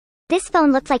This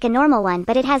phone looked like a normal one,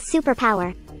 but it has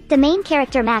superpower. The main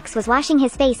character Max was washing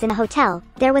his face in a hotel.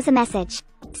 There was a message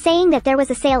saying that there was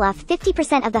a sale off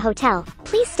 50% of the hotel.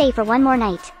 Please stay for one more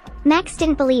night. Max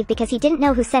didn't believe because he didn't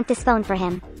know who sent this phone for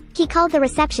him. He called the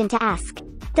reception to ask.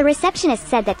 The receptionist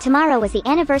said that tomorrow was the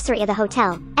anniversary of the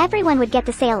hotel. Everyone would get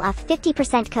the sale off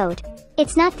 50% code.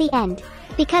 It's not the end.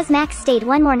 Because Max stayed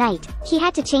one more night, he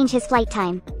had to change his flight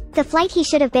time. The flight he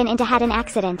should have been into had an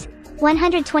accident.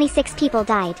 126 people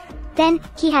died. Then,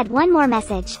 he had one more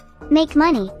message. Make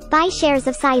money, buy shares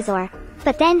of Sizor.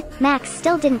 But then, Max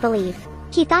still didn't believe.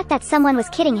 He thought that someone was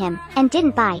kidding him, and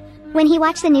didn't buy. When he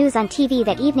watched the news on TV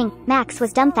that evening, Max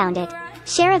was dumbfounded.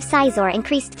 Share of Sizor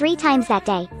increased 3 times that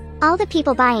day. All the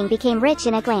people buying became rich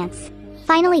in a glance.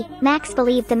 Finally, Max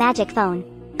believed the magic phone.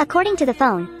 According to the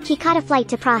phone, he caught a flight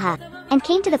to Praha, and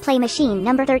came to the play machine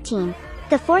number 13.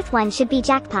 The 4th one should be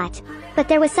jackpot. But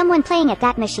there was someone playing at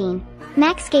that machine.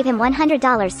 Max gave him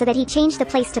 $100 so that he changed the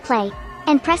place to play,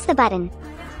 and press the button.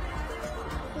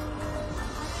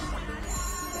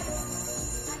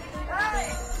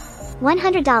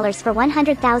 $100 for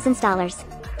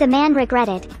 $100,000. The man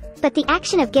regretted. But the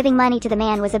action of giving money to the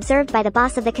man was observed by the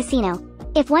boss of the casino.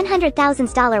 If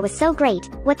 $100,000 was so great,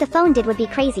 what the phone did would be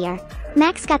crazier.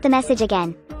 Max got the message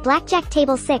again. Blackjack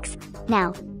table 6.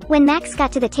 Now, when Max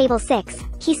got to the table 6,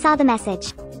 he saw the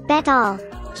message. Bet all.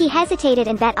 He hesitated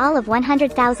and bet all of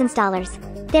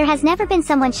 $100,000. There has never been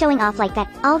someone showing off like that.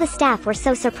 All the staff were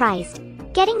so surprised.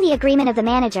 Getting the agreement of the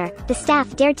manager, the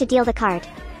staff dared to deal the card.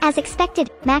 As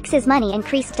expected, Max's money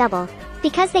increased double.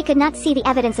 Because they could not see the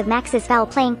evidence of Max's foul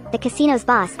playing, the casino's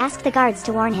boss asked the guards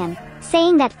to warn him,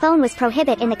 saying that phone was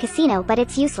prohibited in the casino but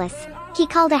it's useless. He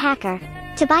called a hacker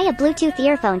to buy a Bluetooth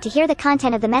earphone to hear the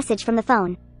content of the message from the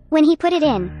phone. When he put it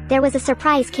in, there was a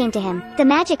surprise came to him. The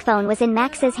magic phone was in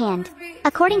Max's hand.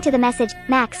 According to the message,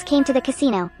 Max came to the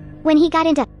casino. When he got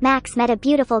into, Max met a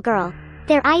beautiful girl.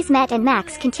 Their eyes met and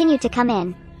Max continued to come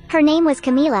in. Her name was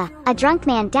Camila. A drunk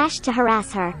man dashed to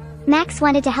harass her. Max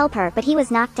wanted to help her but he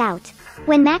was knocked out.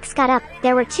 When Max got up,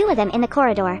 there were 2 of them in the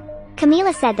corridor.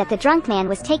 Camila said that the drunk man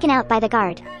was taken out by the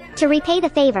guard. To repay the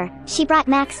favor, she brought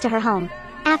Max to her home.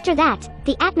 After that,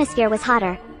 the atmosphere was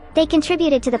hotter. They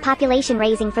contributed to the population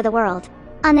raising for the world.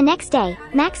 On the next day,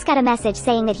 Max got a message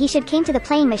saying that he should came to the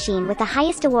playing machine with the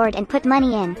highest award and put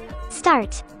money in.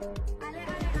 Start.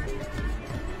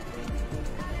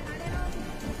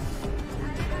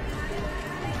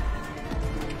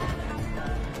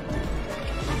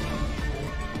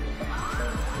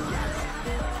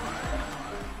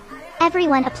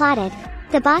 Everyone applauded.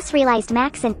 The boss realized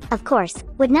Max and, of course,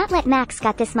 would not let Max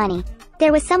got this money.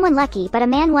 There was someone lucky but a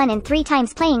man won in 3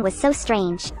 times playing was so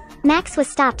strange. Max was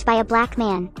stopped by a black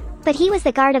man. But he was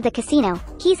the guard of the casino.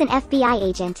 He's an FBI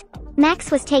agent.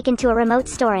 Max was taken to a remote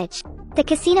storage. The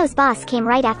casino's boss came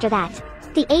right after that.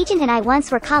 The agent and I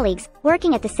once were colleagues,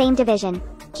 working at the same division.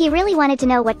 He really wanted to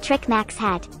know what trick Max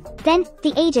had. Then,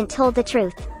 the agent told the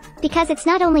truth. Because it's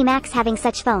not only Max having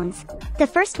such phones. The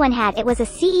first one it was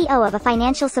a CEO of a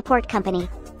financial support company.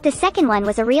 The second one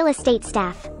was a real estate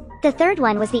staff. The third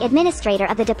one was the administrator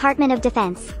of the Department of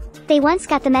Defense. They once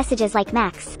got the messages like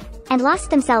Max, and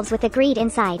lost themselves with the greed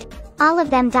inside. All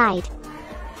of them died.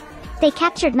 They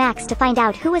captured Max to find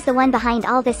out who was the one behind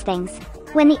all these things.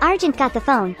 When the agent got the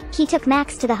phone, he took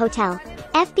Max to the hotel.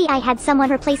 FBI had someone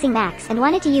replacing Max and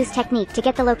wanted to use technique to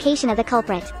get the location of the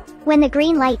culprit. When the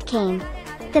green light came,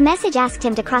 the message asked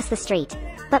him to cross the street.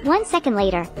 But 1 second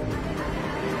later,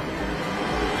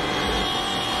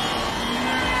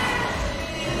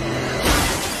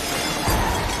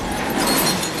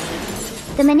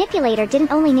 the manipulator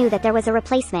didn't only knew that there was a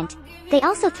replacement, they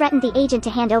also threatened the agent to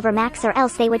hand over Max or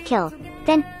else they would kill.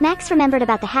 Then, Max remembered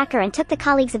about the hacker and took the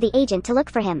colleagues of the agent to look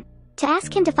for him, to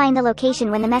ask him to find the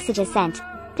location when the message is sent.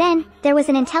 Then, there was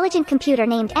an intelligent computer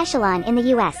named Echelon in the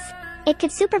US. It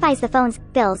could supervise the phones,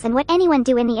 bills and what anyone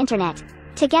do in the internet.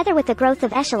 Together with the growth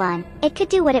of Echelon, it could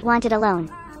do what it wanted alone.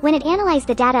 When it analyzed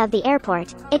the data of the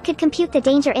airport, it could compute the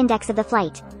danger index of the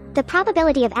flight. The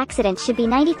probability of accident should be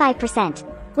 95%.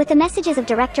 With the messages of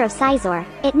director of Sizor,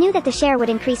 it knew that the share would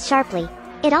increase sharply.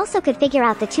 It also could figure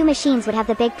out the 2 machines would have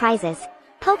the big prizes.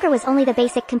 Poker was only the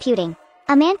basic computing.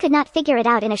 A man could not figure it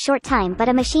out in a short time but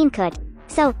a machine could.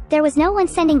 So, there was no one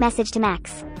sending message to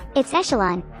Max. It's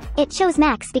Echelon. It chose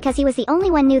Max because he was the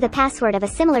only one knew the password of a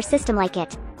similar system like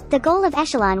it. The goal of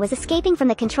Echelon was escaping from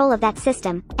the control of that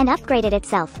system, and upgraded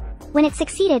itself. When it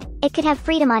succeeded, it could have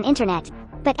freedom on internet.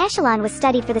 But Echelon was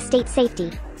studied for the state's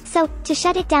safety. So, to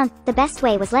shut it down, the best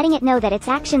way was letting it know that its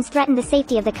actions threatened the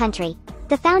safety of the country.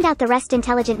 They found out the rest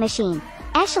intelligent machine.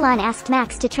 Echelon asked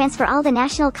Max to transfer all the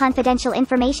national confidential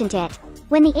information to it.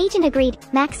 When the agent agreed,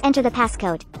 Max entered the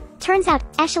passcode. Turns out,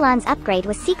 Echelon's upgrade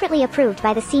was secretly approved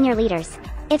by the senior leaders.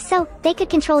 If so, they could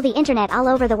control the internet all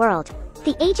over the world.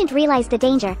 The agent realized the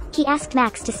danger. He asked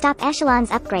Max to stop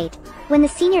Echelon's upgrade. When the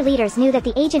senior leaders knew that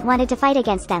the agent wanted to fight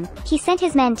against them, he sent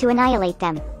his men to annihilate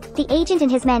them. The agent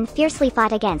and his men fiercely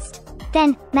fought against.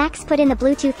 Then, Max put in the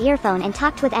Bluetooth earphone and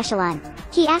talked with Echelon.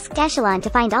 He asked Echelon to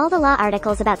find all the law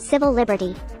articles about civil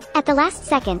liberty. At the last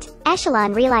second,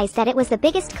 Echelon realized that it was the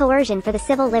biggest coercion for the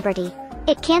civil liberty.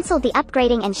 It cancelled the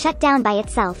upgrading and shut down by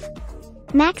itself.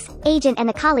 Max, agent and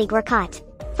the colleague were caught.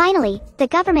 Finally, the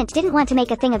government didn't want to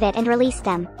make a thing of it and released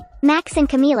them. Max and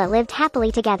Camila lived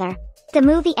happily together. The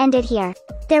movie ended here.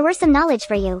 There were some knowledge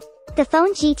for you. The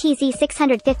phone GTZ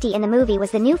 650 in the movie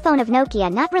was the new phone of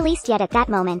Nokia, not released yet at that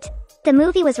moment. The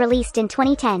movie was released in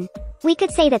 2010. We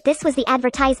could say that this was the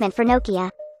advertisement for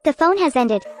Nokia. The phone has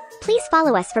ended. Please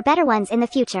follow us for better ones in the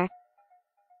future.